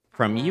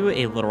From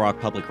UA Little Rock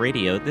Public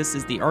Radio, this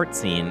is The Art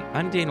Scene.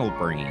 I'm Daniel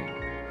Breen.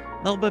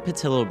 Melba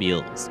Pattillo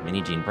Beals,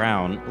 Minnijean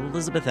Brown,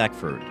 Elizabeth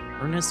Eckford,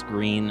 Ernest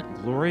Green,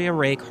 Gloria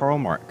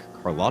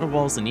Karlmark, Carlotta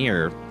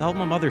LaNier,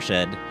 Thelma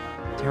Mothershed,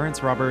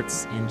 Terrence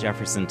Roberts, and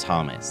Jefferson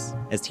Thomas.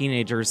 As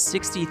teenagers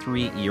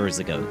 63 years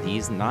ago,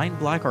 these 9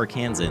 Black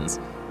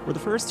Arkansans were the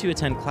first to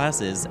attend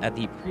classes at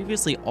the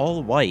previously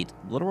all-white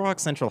Little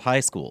Rock Central High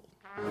School.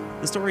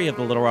 The story of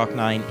the Little Rock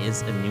Nine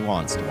is a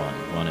nuanced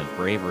one of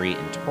bravery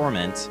and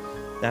torment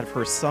that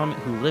for some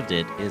who lived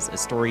it is a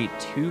story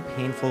too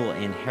painful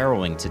and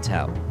harrowing to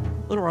tell.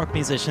 Little Rock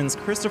musicians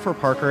Christopher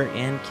Parker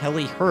and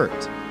Kelley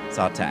Hurt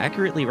sought to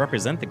accurately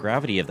represent the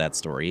gravity of that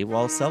story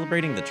while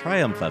celebrating the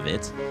triumph of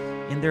it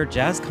in their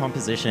jazz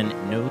composition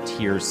No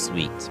Tears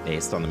Suite,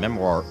 based on the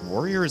memoir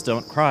Warriors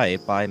Don't Cry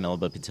by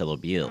Melba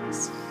Pattillo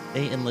Beals.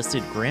 They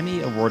enlisted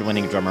Grammy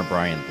award-winning drummer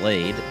Brian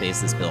Blade,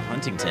 bassist Bill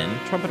Huntington,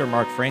 trumpeter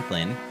Mark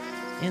Franklin,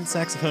 and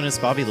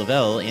saxophonists Bobby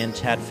Lavelle and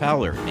Chad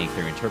Fowler make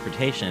their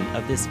interpretation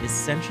of this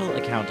essential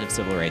account of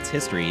civil rights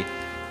history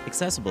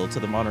accessible to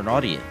the modern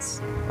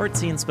audience. Art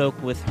Scene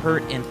spoke with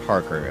Hurt and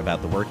Parker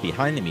about the work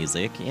behind the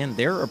music and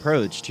their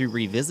approach to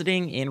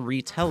revisiting and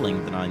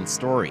retelling the Nine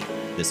story.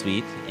 This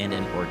week, in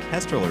an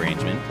orchestral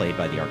arrangement played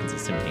by the Arkansas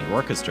Symphony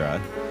Orchestra,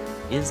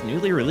 is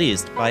newly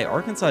released by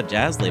Arkansas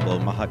jazz label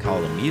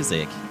Mahakala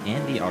Music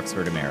and the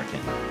Oxford American.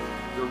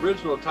 The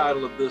original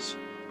title of this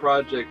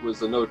project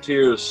was the No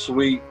Tears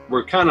Suite.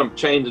 We're kind of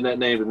changing that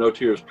name to No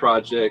Tears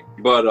Project,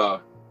 but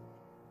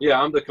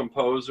I'm the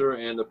composer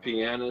and the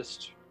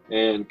pianist,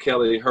 and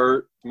Kelley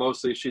Hurt,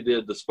 mostly she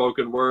did the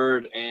spoken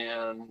word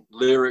and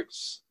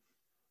lyrics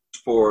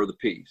for the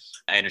piece.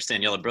 I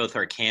understand y'all are both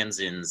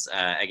Arkansans.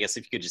 I guess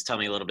if you could just tell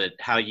me a little bit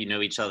how you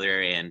know each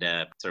other and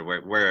sort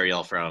of where are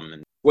y'all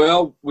from?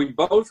 Well, we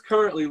both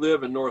currently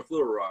live in North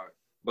Little Rock,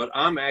 but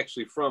I'm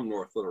actually from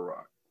North Little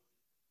Rock.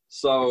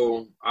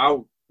 So I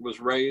was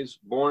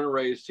born and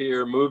raised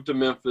here, moved to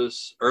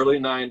Memphis, early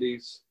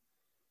 90s.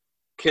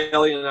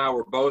 Kelley and I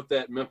were both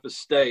at Memphis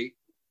State.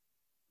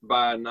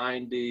 By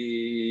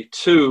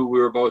 92, we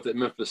were both at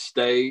Memphis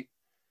State.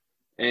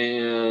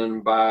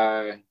 And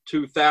by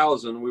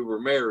 2000, we were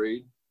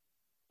married.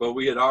 But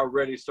we had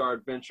already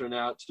started venturing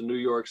out to New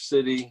York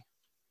City.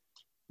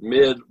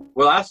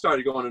 I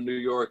started going to New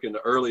York in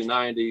the early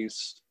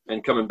 90s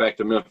and coming back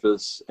to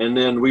Memphis. And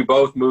then we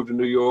both moved to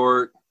New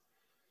York,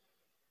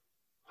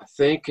 I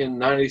think in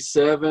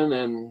 97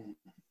 and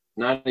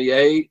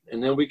 98.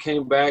 And then we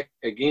came back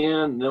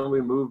again. And then we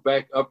moved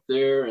back up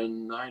there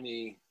in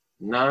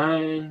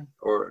 99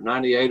 or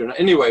 98.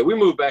 Anyway, we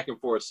moved back and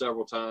forth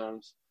several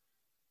times.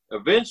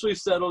 Eventually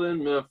settled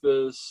in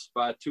Memphis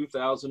by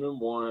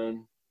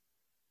 2001.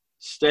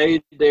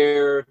 Stayed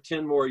there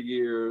 10 more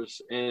years.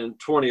 In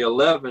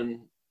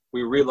 2011,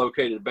 we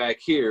relocated back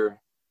here,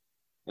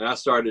 and I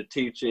started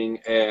teaching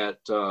at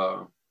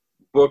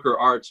Booker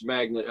Arts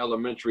Magnet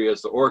Elementary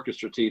as the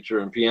orchestra teacher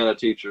and piano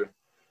teacher.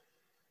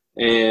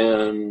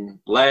 And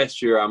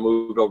last year, I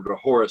moved over to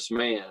Horace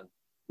Mann,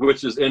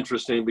 which is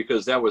interesting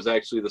because that was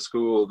actually the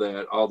school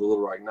that all the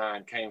Little Rock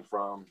Nine came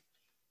from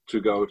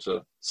to go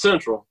to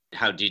Central.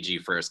 How did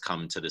you first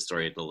come to the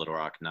story of the Little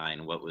Rock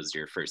Nine? What was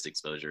your first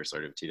exposure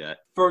sort of to that?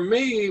 For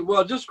me,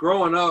 well, just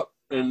growing up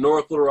in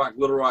North Little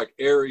Rock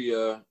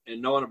area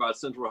and knowing about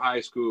Central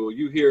High School,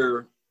 you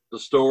hear the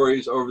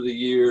stories over the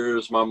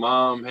years. My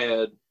mom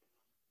had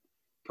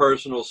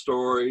personal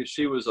stories.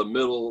 She was a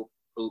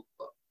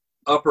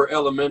upper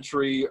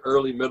elementary,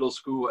 early middle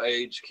school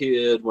age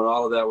kid when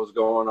all of that was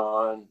going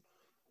on.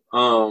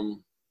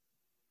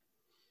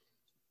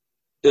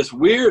 It's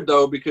weird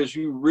though, because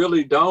you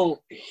really don't,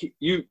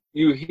 you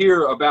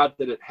hear about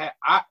that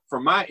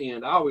from my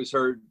end, I always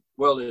heard,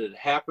 well, it had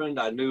happened.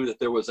 I knew that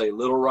there was a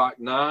Little Rock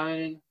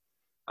Nine.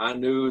 I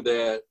knew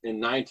that in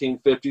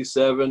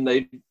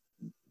 1957,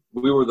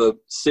 we were the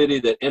city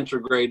that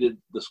integrated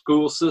the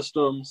school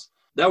systems.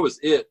 That was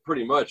it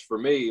pretty much for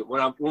me.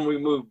 When we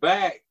moved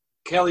back,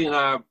 Kelley and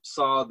I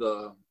saw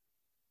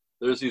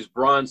there's these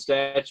bronze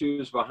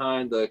statues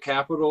behind the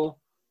Capitol,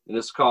 and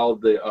it's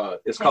called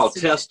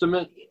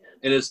Testament.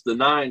 And it's the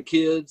 9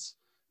 kids.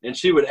 And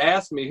she would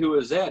ask me, who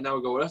is that? And I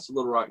would go, well, that's the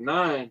Little Rock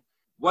Nine.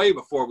 Way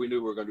before we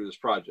knew we were going to do this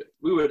project.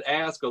 We would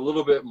ask a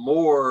little bit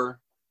more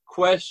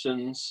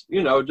questions,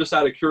 just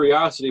out of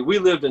curiosity.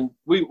 When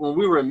we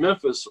were in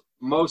Memphis,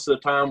 most of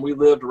the time we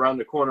lived around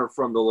the corner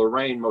from the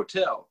Lorraine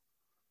Motel,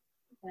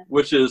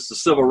 which is the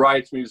Civil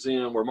Rights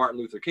Museum where Martin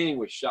Luther King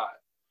was shot.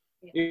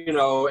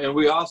 Yeah. And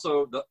we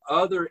also, the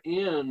other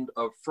end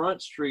of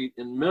Front Street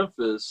in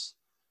Memphis,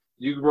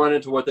 you run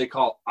into what they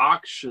call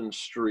Auction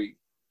Street.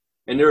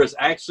 And there is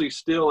actually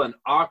still an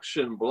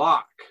auction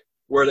block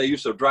where they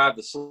used to drive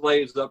the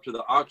slaves up to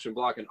the auction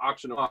block and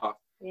auction them off.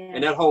 Yeah.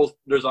 And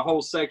there's a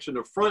whole section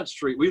of Front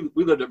Street. We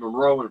lived at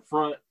Monroe and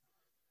Front.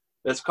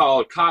 That's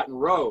called Cotton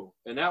Row.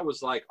 And that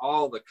was like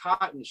all the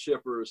cotton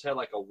shippers had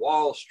like a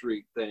Wall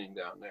Street thing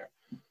down there.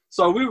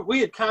 So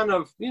we had kind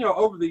of,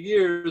 over the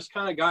years,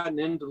 kind of gotten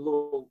into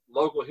little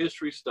local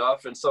history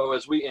stuff. And so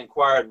as we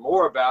inquired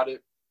more about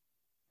it,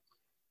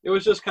 it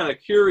was just kind of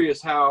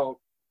curious how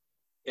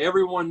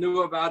everyone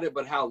knew about it,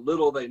 but how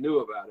little they knew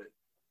about it.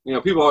 You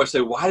know, people always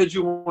say, why did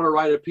you want to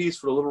write a piece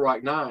for the Little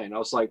Rock Nine? I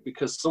was like,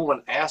 because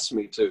someone asked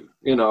me to.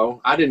 You know,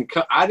 I didn't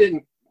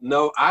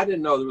know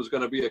there was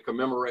going to be a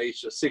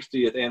commemoration, a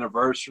 60th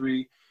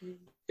anniversary.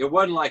 It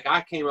wasn't like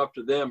I came up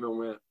to them and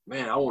went,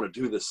 man, I want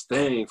to do this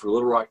thing for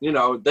Little Rock. You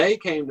know, they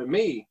came to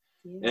me.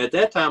 And at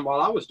that time,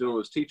 all I was doing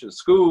was teaching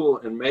school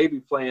and maybe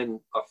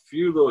playing a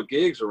few little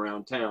gigs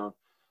around town.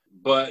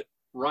 But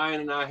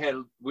Ryan and I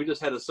we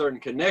just had a certain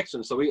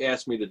connection. So he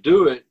asked me to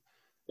do it.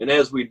 And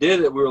as we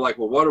did it, we were like,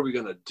 well, what are we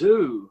going to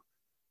do?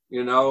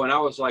 You know, and I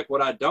was like,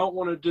 what I don't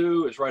want to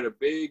do is write a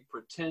big,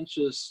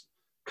 pretentious,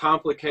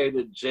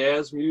 complicated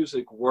jazz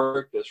music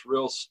work that's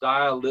real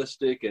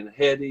stylistic and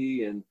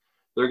heady. And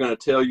they're going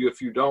to tell you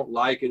if you don't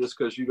like it, it's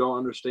because you don't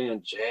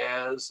understand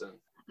jazz. And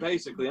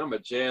basically, I'm a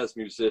jazz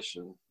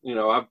musician. You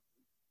know, I've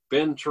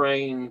been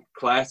trained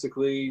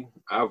classically.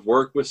 I've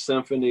worked with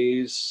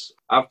symphonies.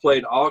 I've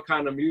played all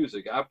kind of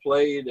music. I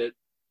played at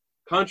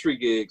country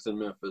gigs in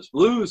Memphis,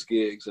 blues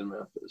gigs in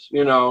Memphis,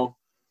 you know,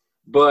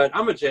 but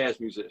I'm a jazz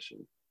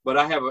musician. But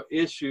I have an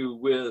issue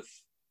with,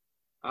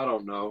 I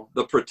don't know,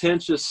 the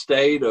pretentious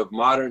state of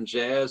modern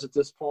jazz at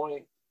this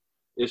point.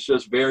 It's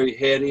just very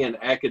heady and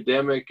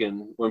academic.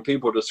 And when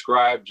people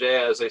describe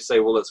jazz, they say,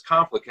 well, it's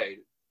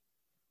complicated,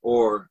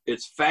 or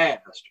it's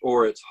fast,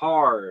 or it's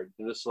hard.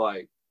 And it's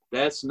like,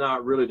 that's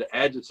not really the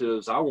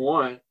adjectives I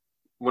want.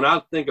 When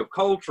I think of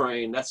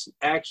Coltrane, that's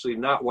actually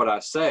not what I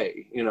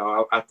say. You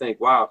know, I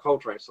think, wow,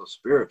 Coltrane's so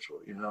spiritual,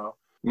 you know.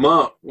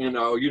 Monk, you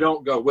know, you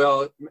don't go,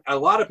 well, a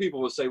lot of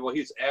people would say, well,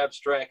 he's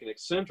abstract and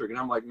eccentric. And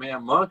I'm like,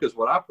 man, Monk is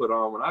what I put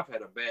on when I've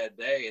had a bad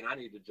day and I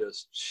need to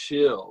just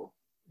chill,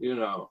 you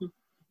know.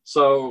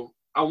 So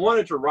I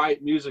wanted to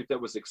write music that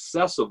was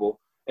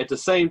accessible. At the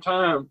same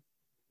time,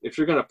 if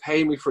you're going to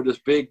pay me for this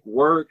big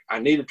work, I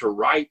needed to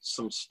write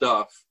some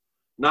stuff,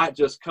 not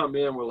just come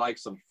in with like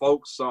some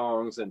folk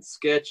songs and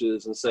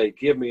sketches and say,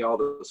 give me all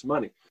this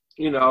money.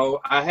 You know,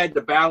 I had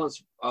to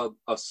balance a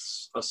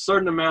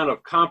certain amount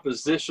of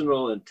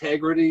compositional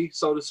integrity,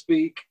 so to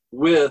speak,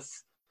 with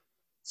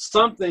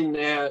something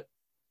that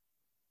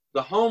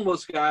the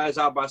homeless guys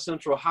out by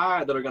Central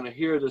High that are going to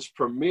hear this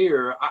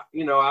premiere, I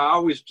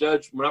always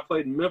judge, when I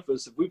played in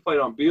Memphis, if we played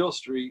on Beals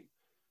Street,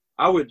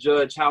 I would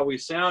judge how we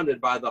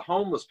sounded by the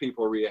homeless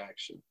people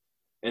reaction.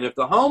 And if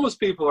the homeless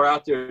people are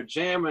out there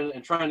jamming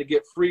and trying to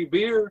get free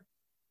beer,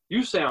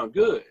 you sound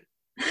good.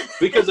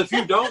 Because if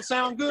you don't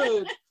sound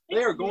good,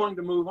 they are going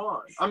to move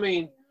on. I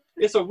mean,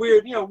 it's a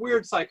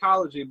weird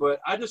psychology, but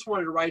I just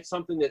wanted to write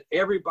something that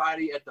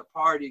everybody at the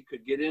party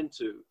could get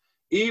into,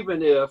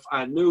 even if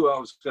I knew I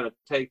was going to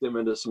take them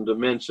into some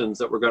dimensions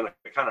that were going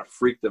to kind of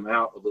freak them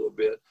out a little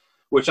bit,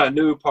 which I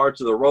knew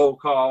parts of the roll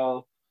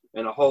call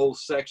and a whole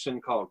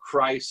section called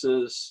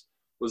Crisis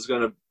was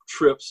going to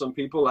trip some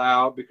people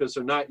out because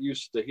they're not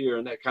used to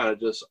hearing that kind of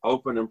just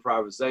open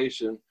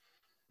improvisation.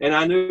 And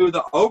I knew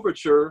the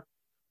overture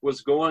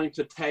was going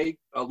to take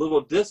a little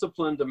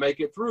discipline to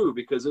make it through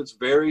because it's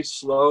very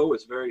slow,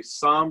 it's very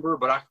somber,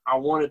 but I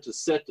wanted to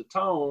set the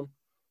tone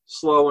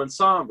slow and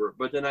somber.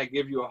 But then I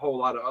give you a whole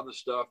lot of other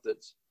stuff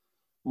that's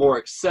more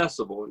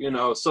accessible, you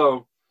know.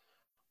 So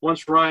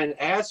once Ryan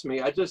asked me,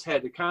 I just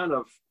had to kind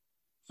of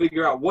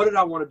figure out what did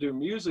I want to do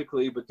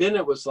musically, but then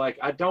it was like,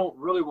 I don't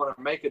really want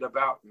to make it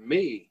about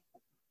me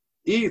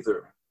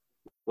either.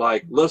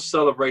 Like, let's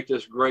celebrate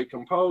this great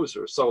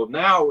composer. So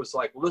now it was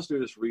like, well, let's do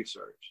this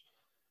research.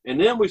 And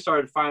then we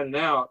started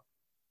finding out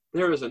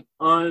there is an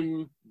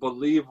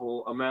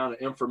unbelievable amount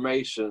of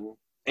information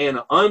and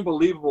an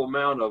unbelievable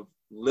amount of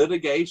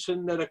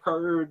litigation that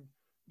occurred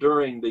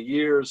during the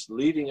years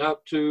leading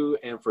up to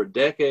and for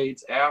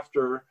decades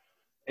after.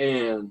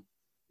 And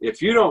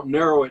if you don't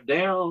narrow it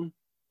down,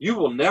 you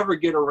will never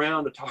get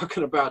around to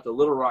talking about the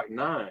Little Rock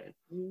Nine,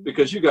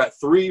 because you got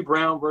 3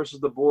 Brown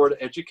versus the Board of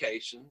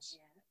Educations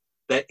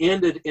that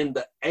ended in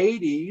the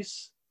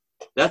 80s.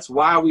 That's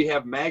why we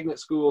have magnet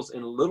schools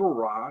in Little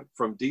Rock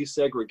from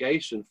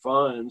desegregation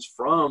funds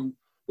from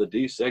the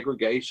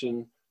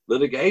desegregation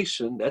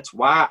litigation. That's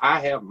why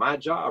I have my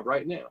job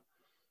right now.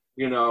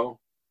 You know,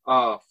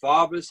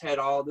 Faubus had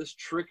all this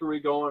trickery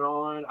going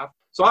on.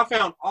 So I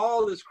found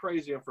all this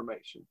crazy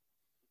information.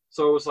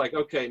 So it was like,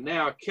 okay,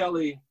 now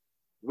Kelley,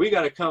 we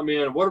got to come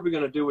in. What are we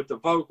going to do with the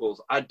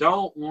vocals? I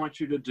don't want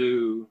you to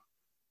do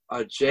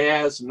a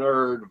jazz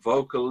nerd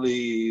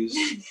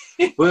vocalese.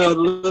 Well,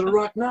 the Little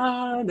Rock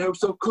Nine, they were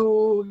so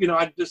cool. You know,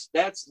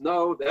 that's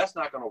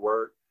not going to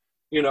work.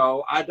 You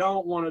know, I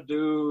don't want to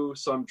do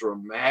some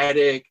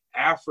dramatic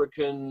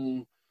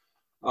African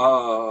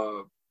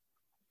vocal,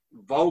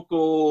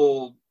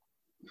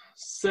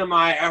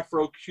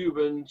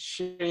 semi-Afro-Cuban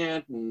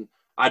chant. And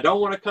I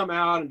don't want to come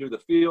out and do the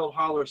field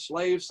holler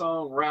slave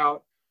song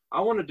route. I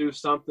want to do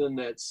something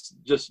that's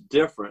just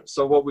different.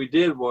 So what we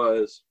did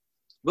was,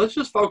 let's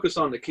just focus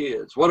on the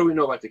kids. What do we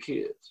know about the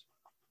kids?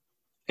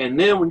 And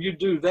then when you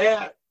do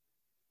that,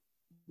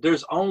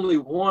 there's only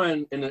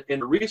one in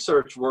the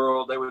research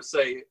world, they would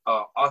say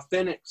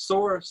authentic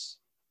source,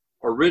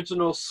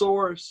 original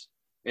source,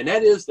 and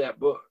that is that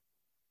book.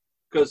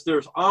 because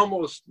there's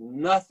almost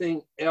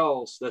nothing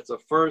else that's a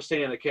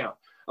firsthand account.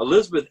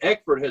 Elizabeth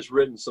Eckford has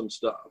written some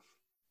stuff,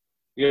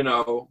 you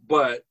know,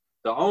 but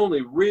the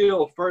only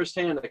real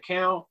firsthand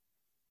account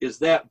is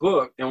that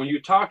book. And when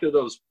you talk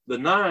to the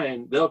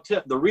 9, they'll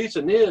tell, the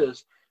reason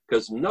is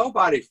because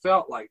nobody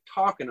felt like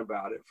talking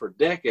about it for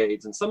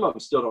decades, and some of them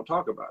still don't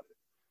talk about it.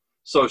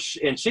 So,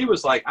 she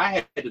was like,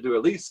 I had to do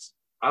at least,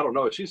 I don't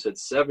know, she said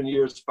 7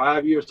 years,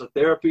 5 years of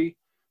therapy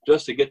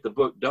just to get the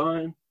book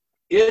done.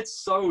 It's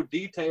so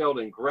detailed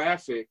and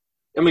graphic.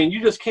 I mean,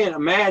 you just can't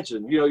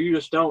imagine, you know, you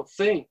just don't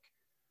think.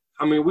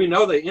 I mean, we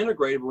know they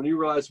integrated when you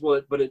realize,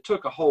 well, but it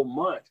took a whole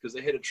month because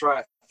they had to try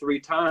it 3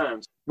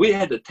 times. We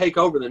had to take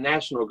over the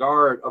National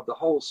Guard of the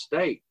whole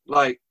state.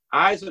 Like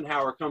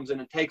Eisenhower comes in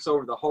and takes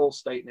over the whole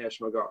state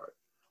National Guard.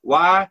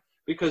 Why?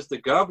 Because the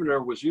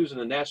governor was using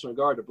the National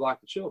Guard to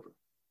block the children.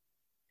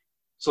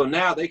 So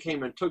now they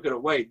came and took it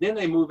away. Then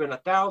they move in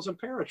 1,000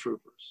 paratroopers.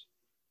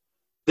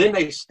 Then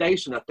they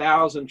station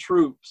 1,000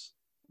 troops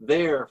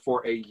there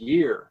for a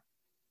year.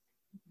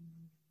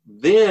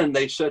 Then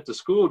they shut the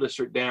school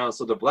district down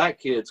so the black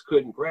kids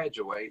couldn't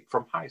graduate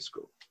from high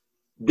school.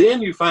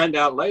 Then you find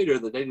out later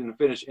that they didn't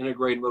finish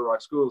integrating Little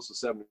Rock schools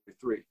until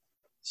 73.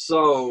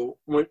 So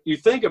when you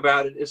think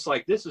about it, it's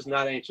like, this is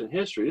not ancient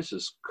history. This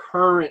is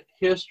current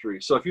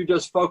history. So if you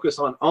just focus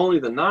on only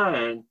the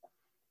 9,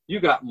 you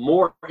got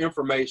more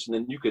information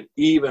than you could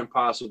even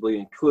possibly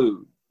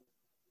include.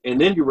 And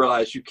then you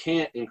realize you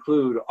can't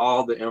include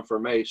all the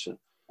information.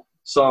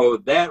 So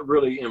that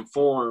really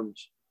informed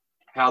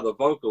how the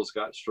vocals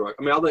got struck.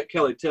 I mean, I'll let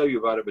Kelley tell you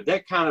about it, but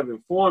that kind of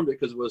informed it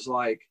because it was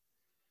like,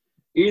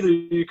 either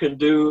you can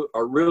do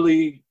a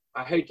really,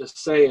 I hate to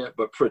say it,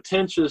 but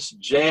pretentious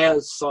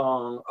jazz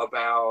song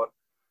about,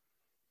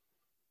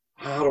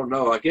 I don't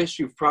know, I guess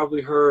you've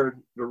probably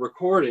heard the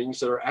recordings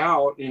that are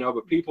out, you know,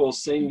 but people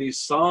sing these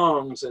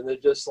songs and they're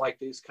just like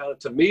these kind of,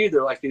 to me,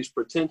 they're like these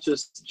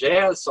pretentious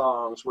jazz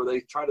songs where they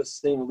try to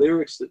sing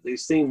lyrics that they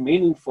seem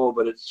meaningful,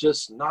 but it's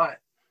just not,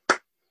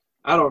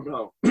 I don't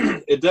know.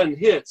 It doesn't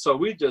hit. So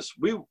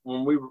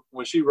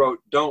when she wrote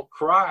Don't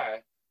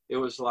Cry, it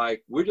was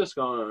like, we're just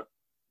going to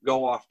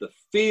go off the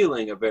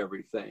feeling of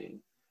everything.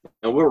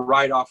 And we're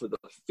right off of the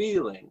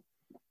feeling.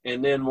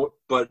 And then,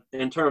 but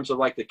in terms of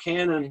like the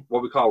canon,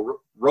 what we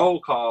call roll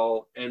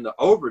call and the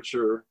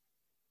overture,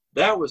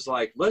 that was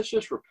like, let's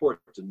just report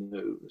the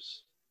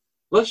news.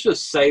 Let's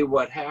just say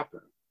what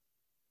happened.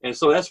 And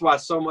so that's why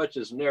so much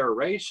is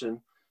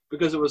narration,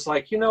 because it was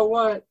like, you know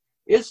what?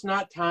 It's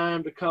not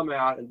time to come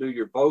out and do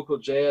your vocal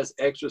jazz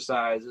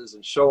exercises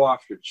and show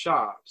off your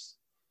chops.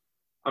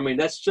 I mean,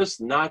 that's just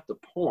not the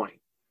point.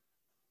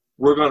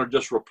 We're going to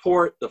just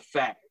report the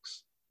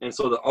facts. And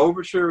so the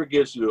overture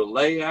gives you the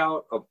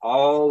layout of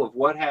all of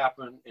what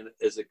happened and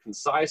as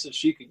concise as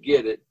she could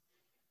get it.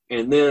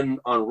 And then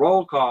on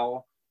roll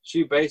call,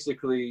 she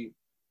basically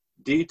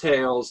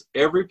details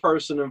every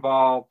person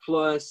involved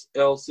plus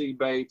L.C.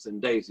 Bates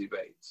and Daisy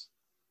Bates.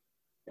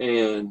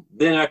 And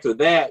then after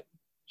that,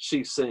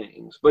 she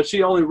sings, but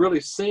she only really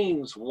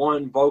sings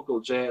one vocal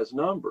jazz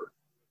number,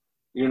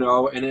 you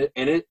know, and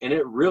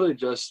it really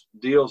just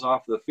deals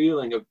off the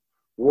feeling of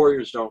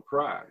Warriors Don't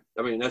Cry.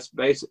 I mean, that's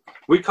basic.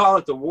 We call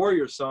it the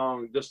Warrior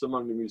song just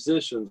among the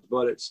musicians,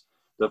 but it's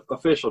the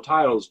official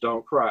title is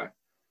Don't Cry.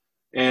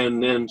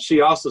 And then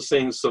she also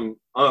sings some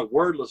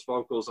wordless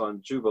vocals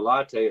on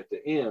Jubilate at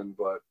the end,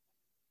 but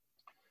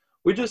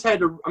we just had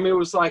to, I mean, it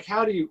was like,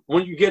 how do you,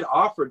 when you get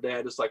offered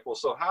that, it's like, well,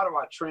 so how do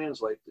I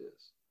translate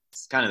this?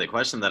 It's kind of the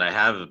question that I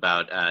have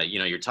about, you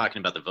know, you're talking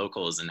about the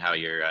vocals and how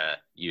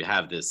you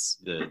have this,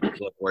 the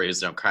Warriors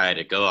Don't Cry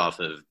to go off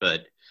of,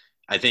 but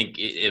I think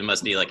it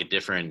must be like a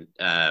different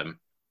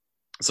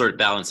sort of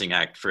balancing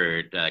act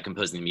for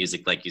composing the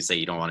music. Like you say,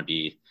 you don't want to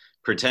be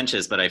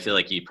pretentious, but I feel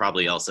like you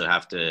probably also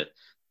have to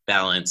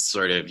balance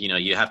sort of, you know,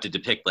 you have to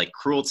depict like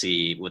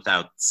cruelty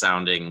without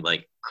sounding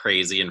like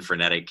crazy and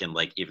frenetic and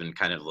like even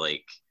kind of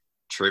like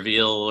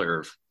trivial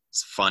or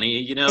funny,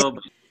 you know?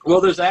 Well,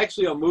 there's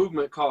actually a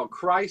movement called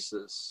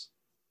Crisis,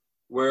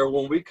 where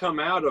when we come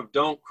out of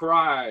Don't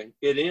Cry,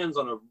 it ends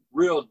on a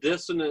real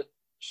dissonant,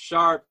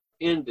 sharp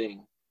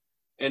ending.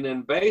 And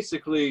then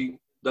basically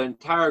the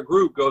entire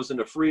group goes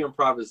into free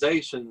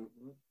improvisation,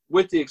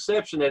 with the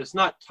exception that it's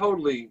not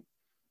totally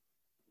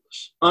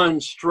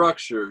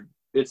unstructured.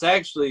 It's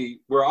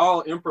actually, we're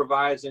all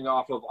improvising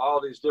off of all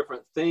these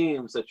different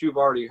themes that you've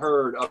already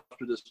heard up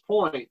to this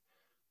point,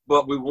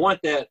 but we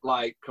want that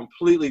like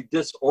completely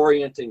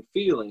disorienting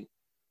feeling.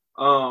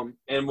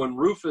 And when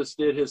Rufus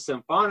did his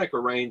symphonic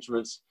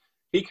arrangements,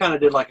 he kind of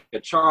did like a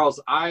Charles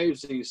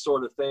Ivesy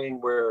sort of thing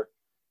where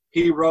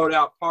he wrote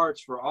out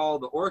parts for all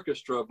the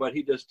orchestra, but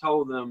he just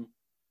told them,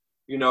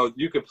 you know,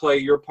 you could play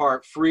your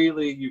part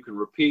freely, you can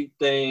repeat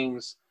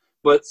things.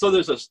 But so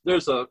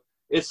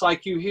it's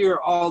like you hear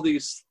all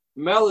these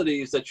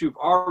melodies that you've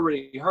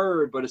already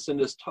heard, but it's in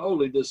this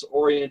totally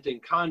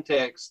disorienting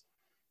context,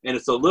 and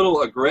it's a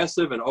little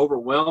aggressive and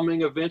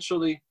overwhelming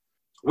eventually.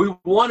 We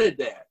wanted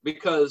that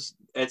because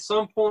at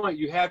some point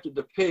you have to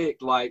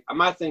depict, like,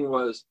 my thing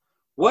was,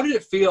 what did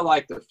it feel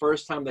like the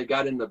first time they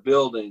got in the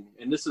building?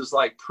 And this is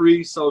like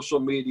pre-social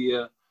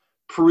media,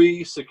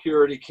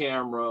 pre-security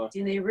camera.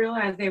 And they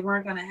realized they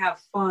weren't going to have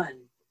fun.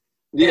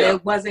 Yeah. That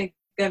it wasn't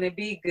going to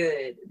be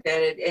good.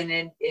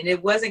 And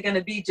it wasn't going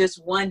to be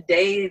just one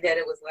day that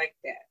it was like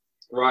that.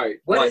 Right.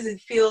 What does it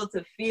feel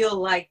to feel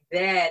like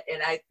that?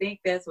 And I think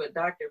that's what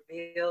Dr.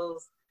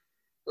 Beals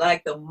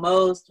liked the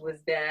most, was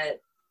that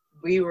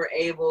we were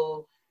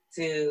able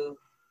to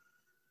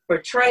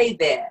portray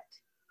that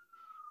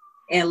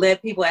and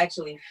let people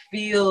actually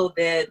feel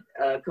that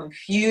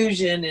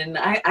confusion. And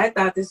I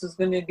thought this was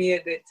going to be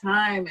a good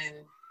time. And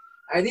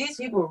are these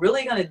people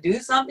really going to do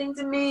something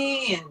to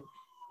me?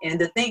 And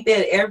to think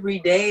that every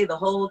day, the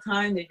whole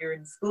time that you're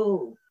in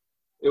school.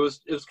 It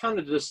was kind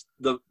of just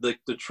the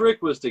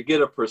trick was to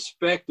get a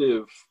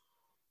perspective,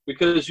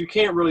 because you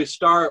can't really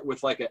start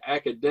with like an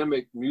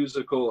academic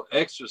musical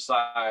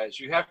exercise.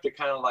 You have to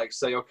kind of like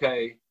say,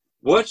 okay,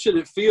 what should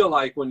it feel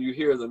like when you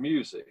hear the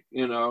music,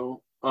 you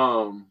know?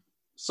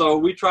 So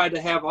we tried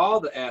to have all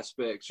the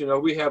aspects, you know.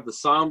 We have the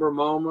somber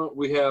moment,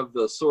 we have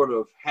the sort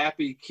of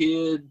happy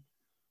kid.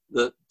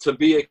 To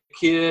be a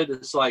kid,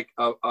 it's like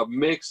a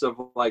mix of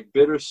like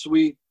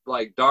bittersweet,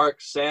 like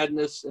dark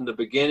sadness in the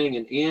beginning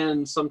and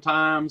end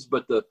sometimes,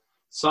 but the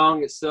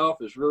song itself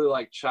is really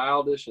like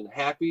childish and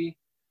happy.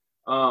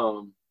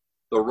 The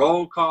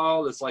roll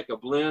call is like a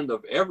blend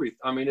of everything.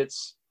 I mean,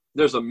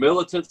 there's a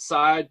militant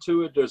side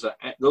to it. There's a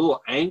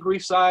little angry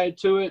side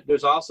to it.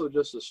 There's also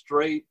just a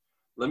straight,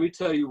 let me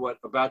tell you what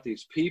about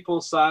these people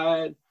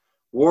side.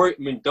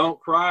 Don't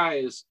cry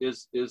is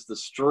the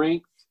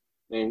strength,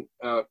 and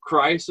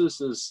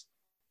crisis is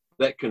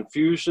that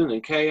confusion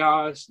and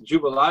chaos.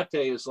 Jubilate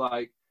is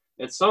like,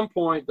 at some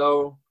point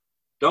though,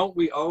 don't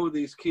we owe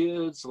these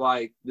kids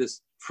like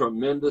this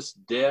tremendous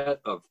debt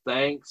of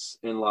thanks?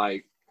 And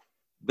like,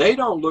 they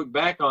don't look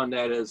back on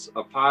that as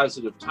a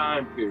positive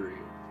time period,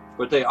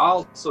 but they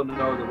also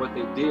know that what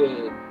they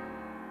did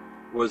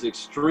was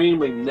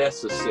extremely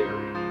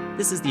necessary.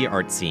 This is the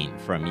Art Scene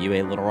from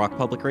UA Little Rock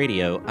Public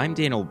Radio. I'm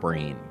Daniel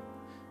Breen.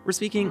 We're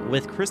speaking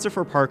with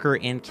Christopher Parker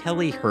and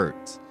Kelley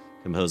Hurt,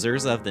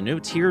 composers of the No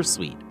Tears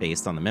Suite,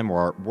 based on the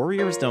memoir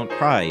Warriors Don't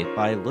Cry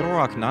by Little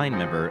Rock 9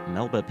 member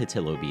Melba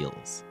Pattillo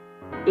Beals.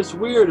 It's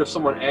weird if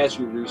someone asks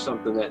you to do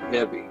something that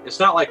heavy. It's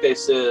not like they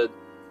said,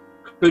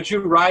 could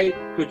you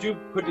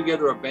put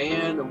together a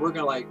band and we're going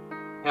to like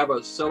have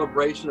a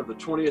celebration of the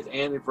 20th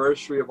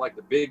anniversary of like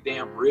the Big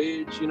Dam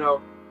Bridge, you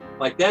know?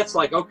 Like that's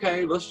like,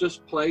 okay, let's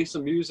just play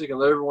some music and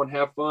let everyone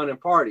have fun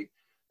and party.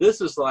 This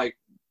is like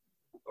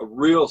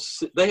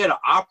they had an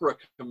opera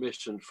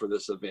commissioned for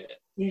this event,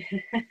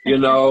 you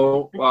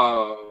know.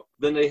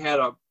 Then they had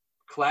a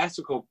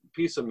classical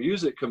piece of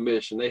music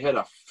commission. They had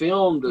a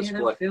film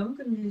display.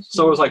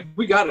 So it was like,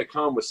 we got to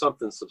come with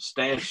something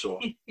substantial.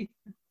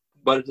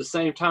 But at the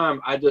same time,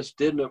 I just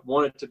didn't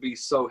want it to be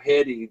so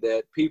heady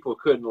that people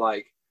couldn't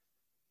like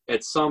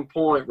at some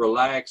point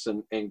relax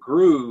and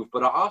groove.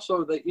 But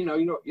also that, you know,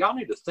 y'all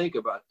need to think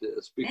about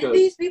this, because and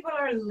these people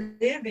are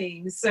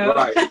living. So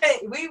right.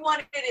 We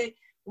wanted it.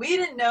 We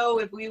didn't know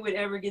if we would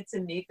ever get to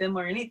meet them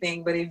or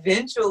anything, but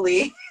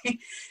eventually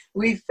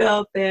we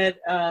felt that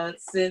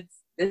since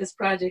this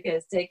project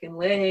has taken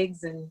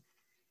legs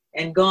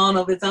and gone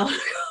of its own,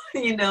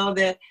 you know,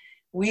 that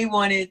we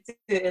wanted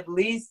to at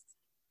least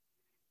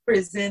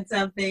present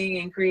something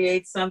and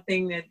create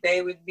something that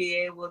they would be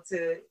able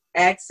to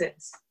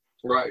access.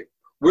 Right.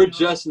 We're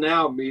just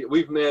now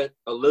we've met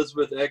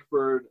Elizabeth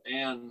Eckford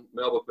and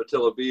Melba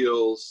Pattillo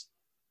Beals.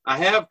 I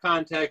have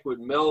contact with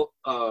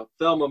Thelma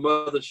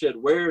Mothershed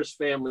Ware's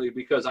family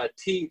because I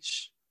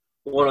teach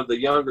one of the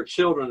younger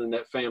children in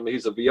that family.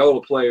 He's a viola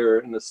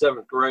player in the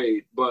 7th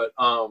grade, but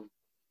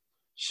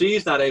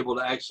she's not able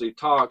to actually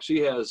talk. She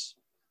has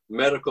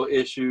medical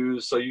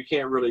issues, so you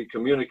can't really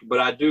communicate,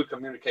 but I do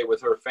communicate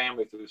with her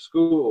family through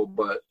school.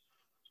 But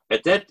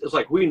at that, it's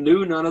like we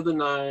knew none of the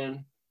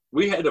 9.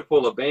 We had to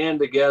pull a band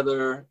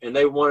together, and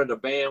they wanted a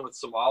band with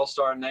some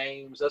all-star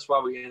names. That's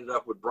why we ended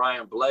up with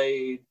Brian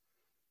Blade.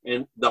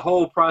 And the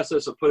whole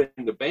process of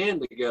putting the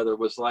band together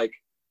was like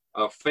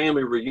a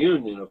family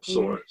reunion of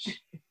sorts.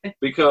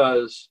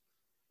 Because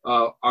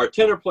our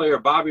tenor player,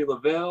 Bobby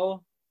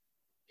Lavelle,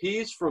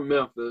 he's from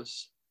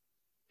Memphis.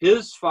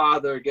 His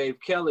father gave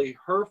Kelley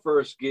her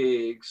first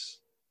gigs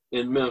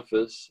in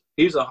Memphis.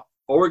 He's an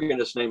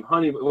organist named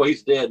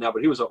he's dead now,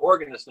 but he was an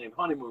organist named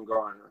Honeymoon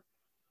Garner.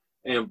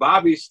 And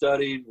Bobby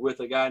studied with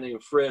a guy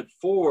named Fred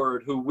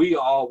Ford, who we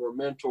all were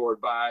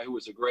mentored by, who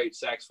was a great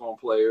saxophone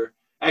player.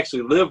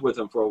 Actually lived with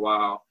him for a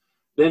while.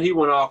 Then he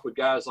went off with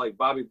guys like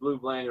Bobby Blue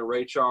Bland and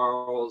Ray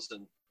Charles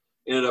and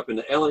ended up in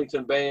the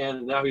Ellington band.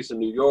 And now he's in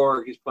New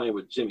York. He's playing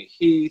with Jimmy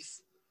Heath.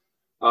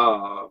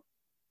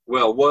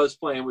 Was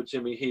playing with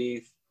Jimmy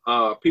Heath.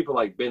 People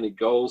like Benny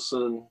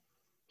Golson,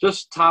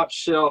 just top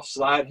shelf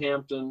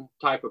Slidehampton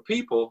type of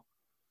people.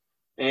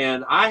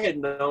 And I had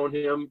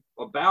known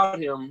about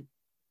him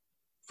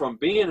from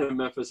being in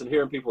Memphis and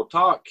hearing people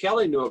talk.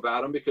 Kelley knew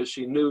about him because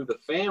she knew the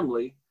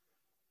family.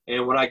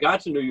 And when I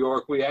got to New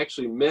York, we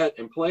actually met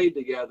and played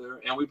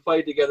together. And we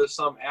played together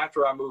some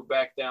after I moved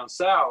back down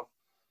south.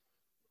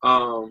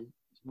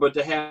 But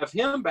to have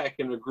him back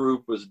in the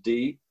group was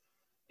deep.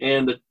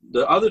 And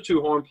the other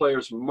two horn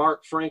players,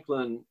 Mark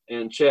Franklin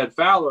and Chad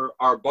Fowler,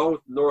 are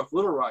both North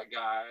Little Rock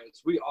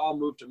guys. We all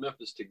moved to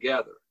Memphis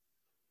together.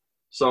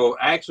 So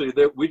actually,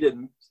 we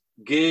did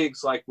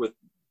gigs like with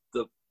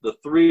the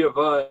three of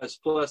us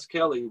plus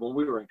Kelley when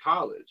we were in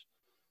college.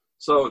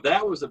 So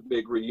that was a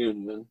big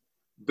reunion.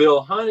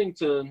 Bill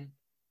Huntington,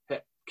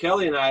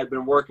 Kelley and I had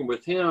been working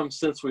with him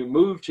since we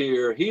moved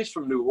here. He's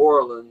from New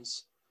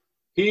Orleans.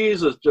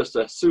 He's just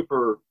a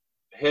super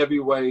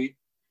heavyweight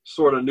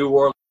sort of New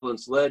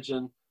Orleans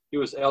legend. He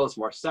was Ellis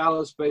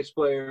Marsalis bass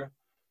player.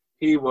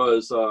 He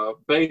was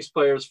bass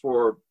players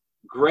for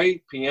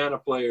great piano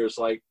players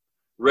like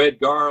Red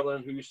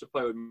Garland, who used to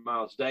play with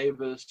Miles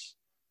Davis.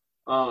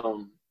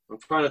 I'm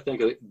trying to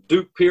think of it.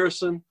 Duke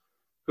Pearson,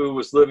 who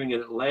was living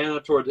in Atlanta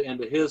toward the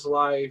end of his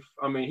life.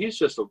 I mean, he's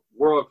just a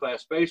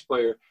world-class bass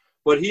player,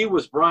 but he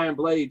was Brian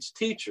Blade's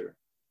teacher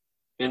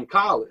in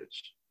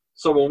college.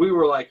 So when we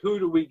were like, who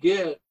do we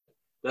get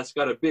that's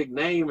got a big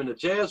name in the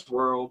jazz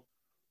world?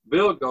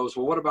 Bill goes,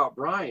 well, what about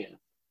Brian?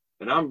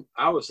 And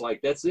I was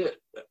like, that's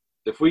it.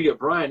 If we get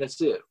Brian,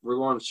 that's it. We're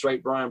going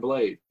straight Brian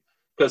Blade,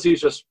 because he's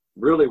just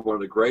really one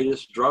of the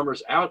greatest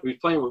drummers out. He's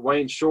playing with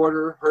Wayne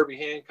Shorter, Herbie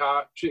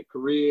Hancock, Chick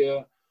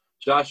Corea,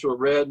 Joshua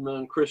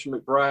Redmond, Christian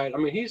McBride. I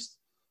mean, he's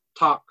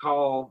top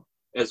call,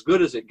 as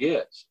good as it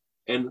gets,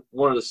 and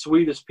one of the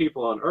sweetest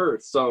people on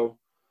earth. So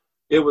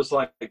it was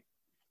like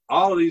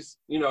all of these,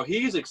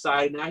 he's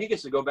excited now. He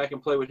gets to go back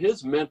and play with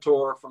his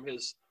mentor from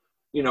his,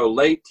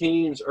 late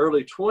teens,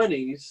 early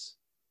 20s.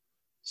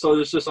 So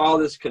there's just all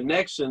this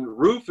connection.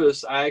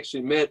 Rufus, I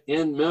actually met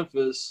in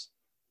Memphis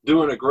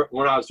when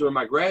I was doing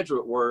my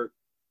graduate work.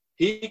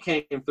 He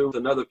came through with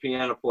another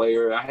piano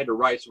player. I had to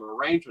write some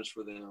arrangements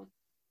for them.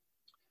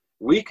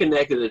 We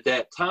connected at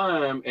that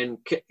time and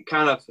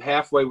kind of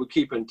halfway would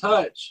keep in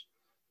touch.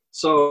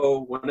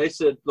 So when they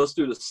said, let's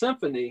do the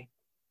symphony,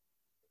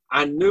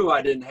 I knew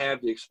I didn't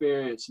have the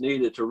experience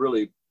needed to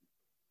really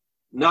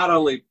not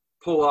only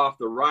pull off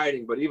the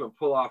writing, but even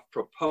pull off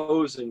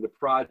proposing the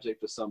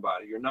project to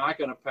somebody. You're not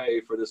going to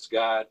pay for this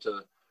guy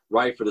to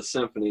write for the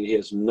symphony. He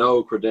has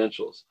no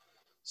credentials.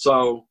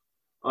 So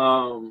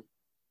I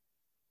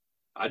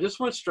just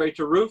went straight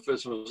to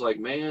Rufus and was like,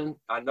 man,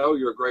 I know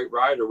you're a great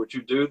writer. Would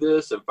you do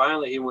this? And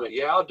finally he went,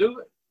 yeah, I'll do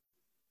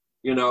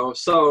it.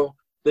 So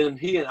then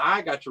he and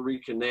I got to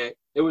reconnect.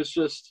 It was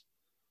just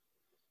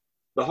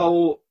the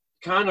whole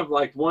kind of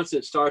like, once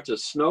it started to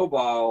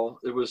snowball,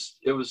 it was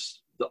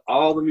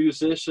all the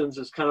musicians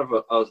is kind of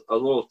a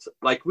little,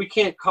 like, we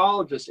can't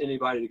call just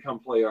anybody to come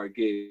play our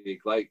gig.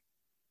 Like,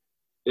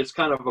 it's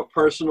kind of a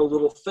personal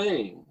little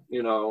thing,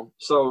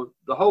 So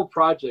the whole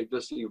project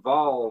just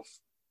evolved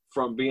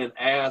from being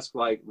asked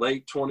like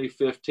late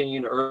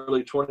 2015,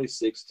 early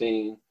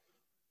 2016,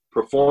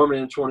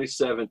 performing in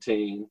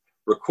 2017,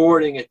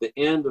 recording at the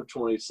end of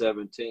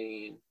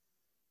 2017,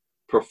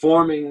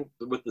 performing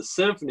with the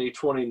symphony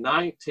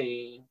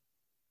 2019.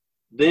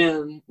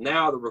 Then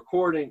now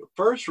the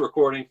first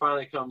recording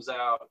finally comes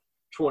out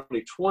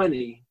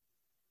 2020.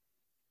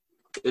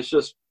 It's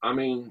just,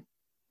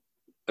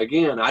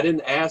 again, I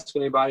didn't ask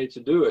anybody to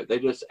do it. They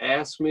just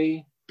asked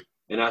me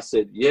and I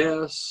said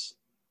yes.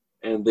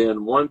 And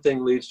then one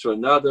thing leads to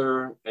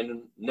another. And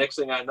then next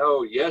thing I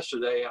know,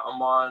 yesterday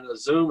I'm on a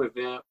Zoom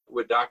event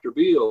with Dr.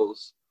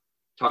 Beals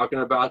talking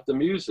about the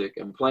music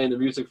and playing the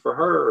music for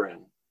her.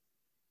 And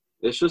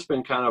it's just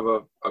been kind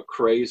of a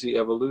crazy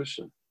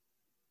evolution.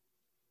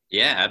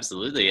 Yeah,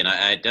 absolutely. And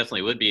I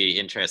definitely would be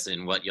interested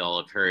in what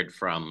y'all have heard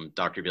from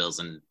Dr. Beals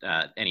and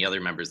any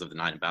other members of the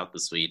Nine About the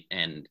Suite,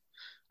 and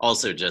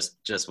also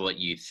just what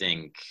you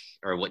think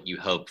or what you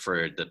hope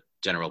for the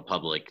general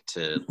public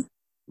to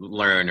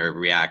learn or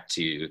react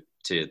to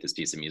this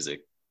piece of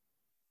music.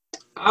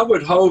 I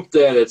would hope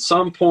that at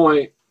some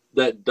point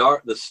that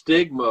the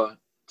stigma,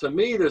 to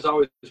me, there's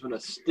always been a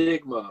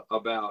stigma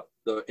about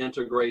the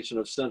integration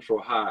of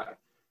Central High,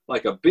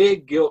 like a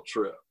big guilt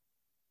trip,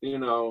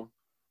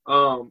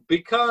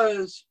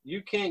 because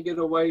you can't get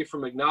away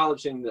from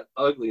acknowledging the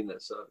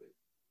ugliness of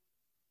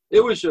it.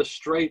 It was just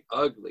straight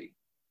ugly.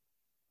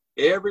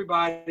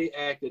 Everybody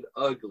acted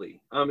ugly.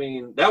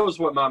 That was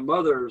what my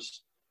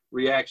mother's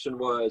reaction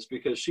was,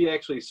 because she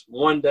actually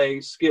one day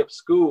skipped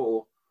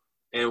school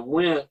and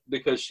went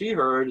because she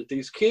heard that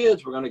these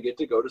kids were going to get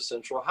to go to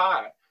Central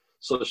High.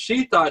 So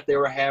she thought they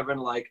were having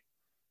like,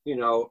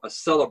 a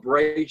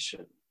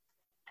celebration.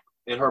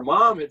 And her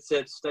mom had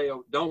said,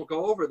 don't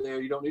go over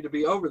there. You don't need to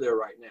be over there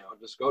right now.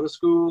 Just go to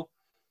school.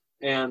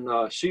 And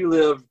she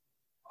lived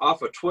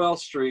off of 12th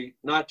Street,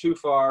 not too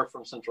far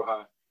from Central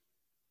High.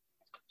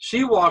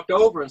 She walked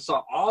over and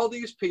saw all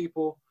these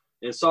people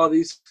and saw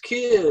these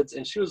kids.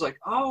 And she was like,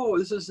 oh,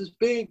 this is this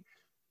big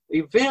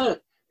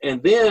event.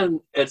 And then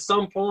at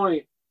some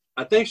point,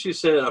 I think she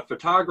said a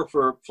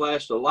photographer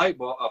flashed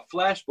a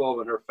flash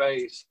bulb in her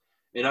face.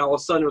 And all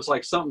of a sudden it was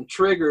like something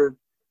triggered.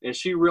 And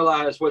she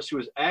realized what she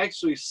was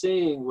actually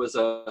seeing was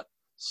a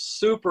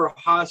super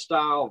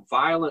hostile,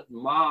 violent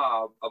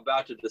mob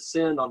about to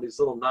descend on these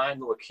 9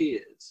 little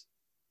kids.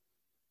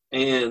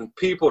 and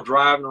people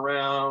driving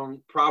around,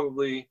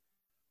 probably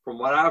from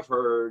what I've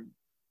heard,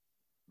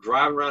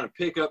 driving around in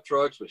pickup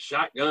trucks with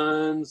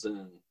shotguns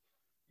and,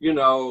 you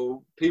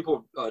know,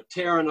 people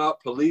tearing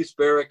up police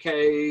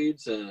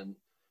barricades. And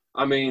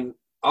I mean,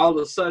 all of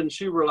a sudden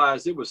she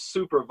realized it was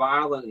super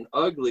violent and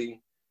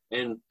ugly.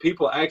 And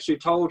people actually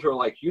told her,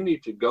 like, you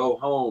need to go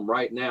home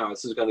right now.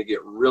 This is going to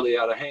get really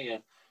out of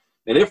hand.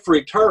 And it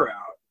freaked her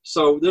out.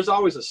 So there's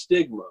always a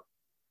stigma,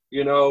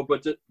 you know,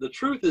 but the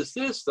truth is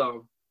this,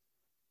 though.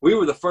 We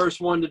were the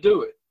first one to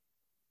do it.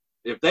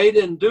 If they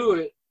didn't do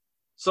it,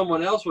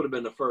 someone else would have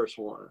been the first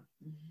one.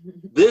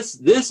 This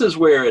is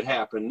where it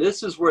happened.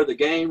 This is where the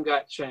game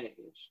got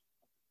changed.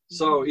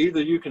 So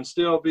either you can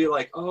still be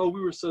like, oh,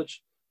 we were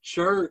such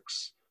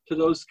jerks to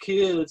those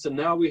kids and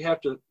now we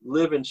have to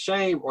live in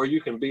shame, or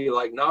you can be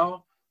like,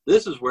 no,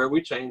 this is where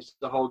we changed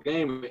the whole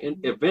game, and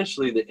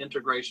eventually the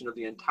integration of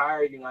the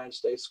entire United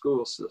States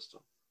school system.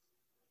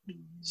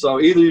 So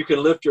either you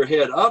can lift your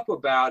head up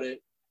about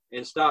it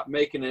and stop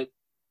making it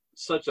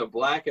such a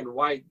black and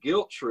white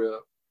guilt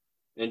trip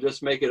and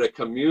just make it a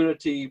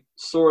community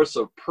source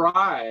of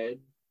pride,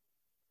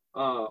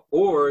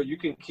 or you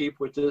can keep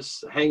with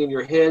this hanging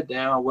your head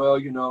down. Well,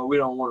 you know, we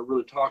don't want to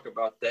really talk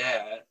about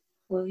that.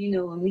 Well, you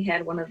know, when we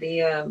had one of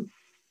the,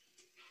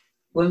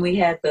 when we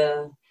had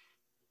the,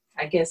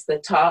 I guess the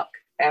talk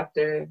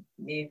after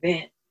the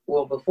event,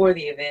 well, before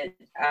the event,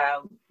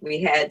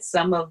 we had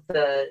some of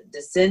the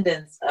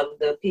descendants of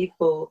the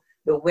people,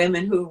 the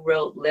women who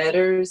wrote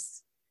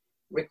letters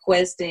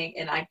requesting,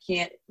 and I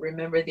can't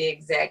remember the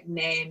exact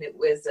name. It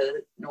was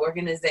an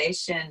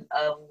organization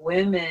of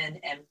women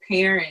and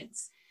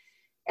parents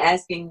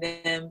asking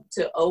them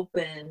to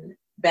open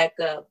back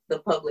up the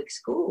public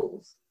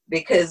schools.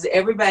 Because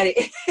everybody,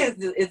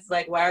 it's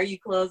like, why are you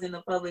closing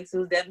the public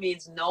schools? That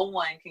means no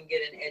one can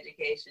get an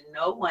education.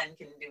 No one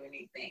can do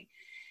anything.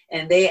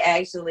 And they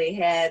actually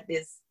had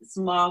this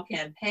small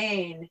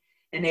campaign,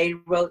 and they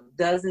wrote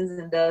dozens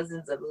and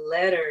dozens of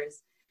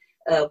letters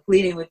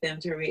pleading with them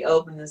to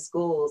reopen the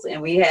schools.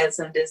 And we had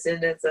some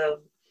descendants of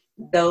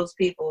those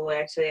people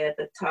actually at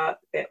the talk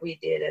that we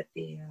did at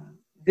the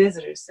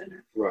visitor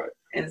center. Right.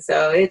 And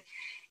so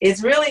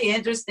it's really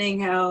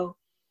interesting how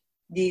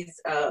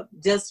these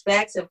just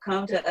facts have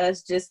come to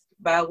us just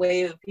by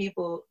way of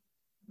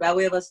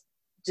us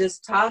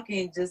just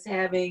talking, just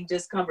having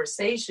just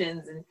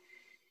conversations.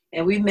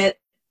 And we met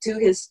two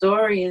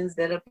historians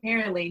that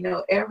apparently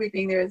know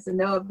everything there is to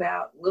know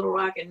about Little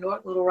Rock and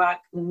North Little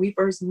Rock when we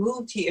first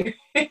moved here.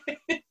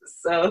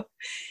 So,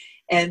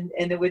 and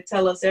it would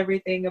tell us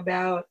everything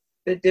about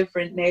the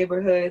different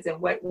neighborhoods and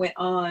what went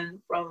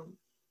on from,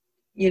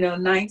 you know,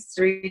 9th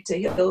Street to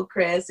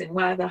Hillcrest, and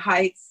why the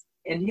Heights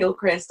and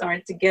Hillcrest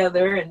aren't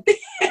together, and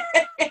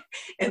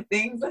and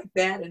things like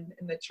that, and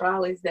the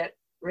trolleys that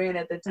ran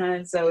at the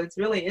time. So it's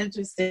really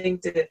interesting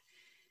to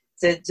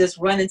just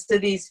run into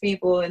these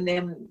people and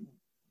then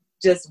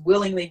just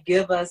willingly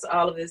give us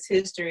all of this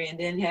history, and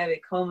then have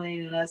it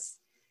culminate in us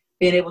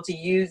being able to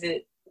use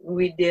it when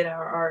we did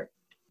our art.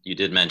 You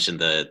did mention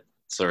the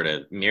sort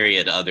of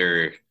myriad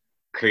other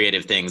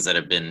creative things that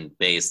have been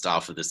based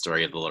off of the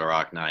story of the Little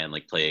Rock Nine,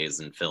 like plays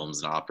and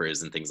films and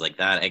operas and things like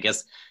that. I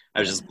guess I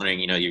was just wondering,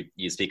 you know,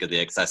 you speak of the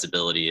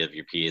accessibility of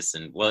your piece,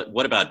 and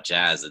what about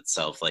jazz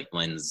itself, like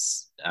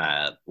lends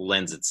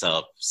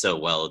itself so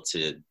well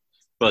to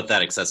both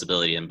that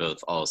accessibility and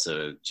both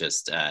also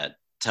just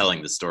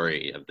telling the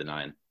story of the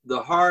Nine?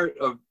 The heart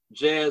of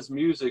jazz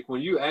music,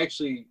 when you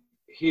actually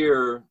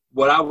hear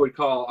what I would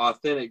call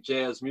authentic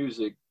jazz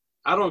music,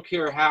 I don't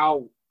care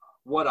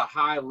what a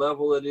high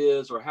level it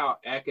is or how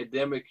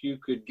academic you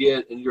could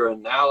get in your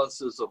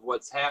analysis of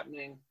what's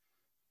happening.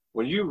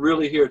 When you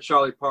really hear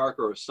Charlie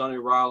Parker or Sonny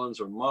Rollins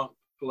or Monk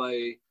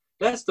play,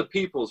 that's the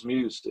people's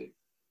music.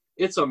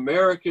 It's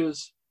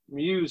America's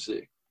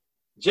music.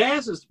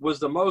 Jazz was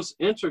the most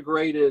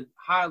integrated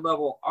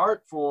high-level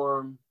art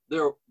form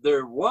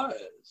there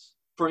was.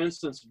 For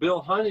instance,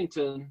 Bill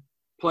Huntington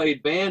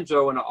played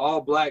banjo in an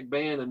all-black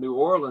band in New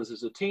Orleans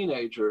as a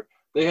teenager.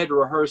 They had to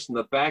rehearse in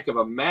the back of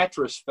a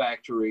mattress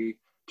factory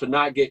to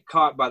not get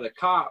caught by the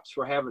cops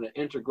for having an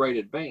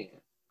integrated band.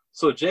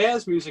 So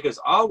jazz music has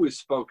always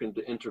spoken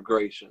to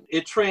integration.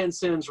 It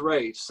transcends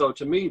race. So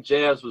to me,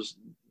 jazz was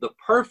the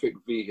perfect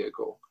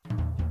vehicle.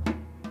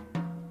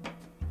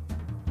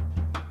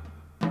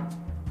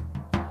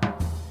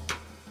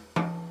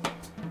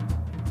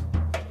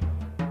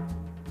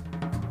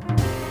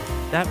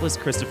 That was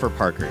Christopher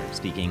Parker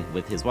speaking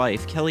with his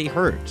wife, Kelley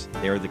Hurt.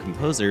 They are the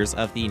composers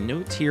of the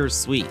No Tears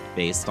Suite,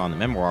 based on the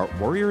memoir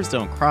Warriors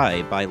Don't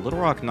Cry by Little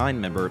Rock Nine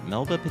member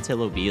Melba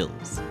Pattillo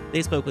Beals.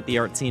 They spoke with the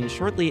art scene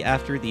shortly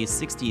after the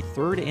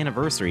 63rd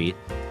anniversary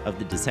of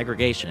the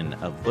desegregation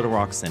of Little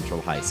Rock Central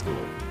High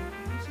School.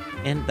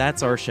 And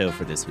that's our show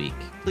for this week.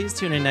 Please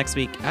tune in next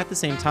week at the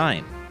same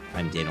time.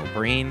 I'm Daniel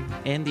Breen,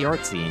 and The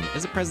Art Scene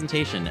is a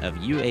presentation of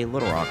UA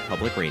Little Rock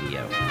Public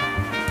Radio.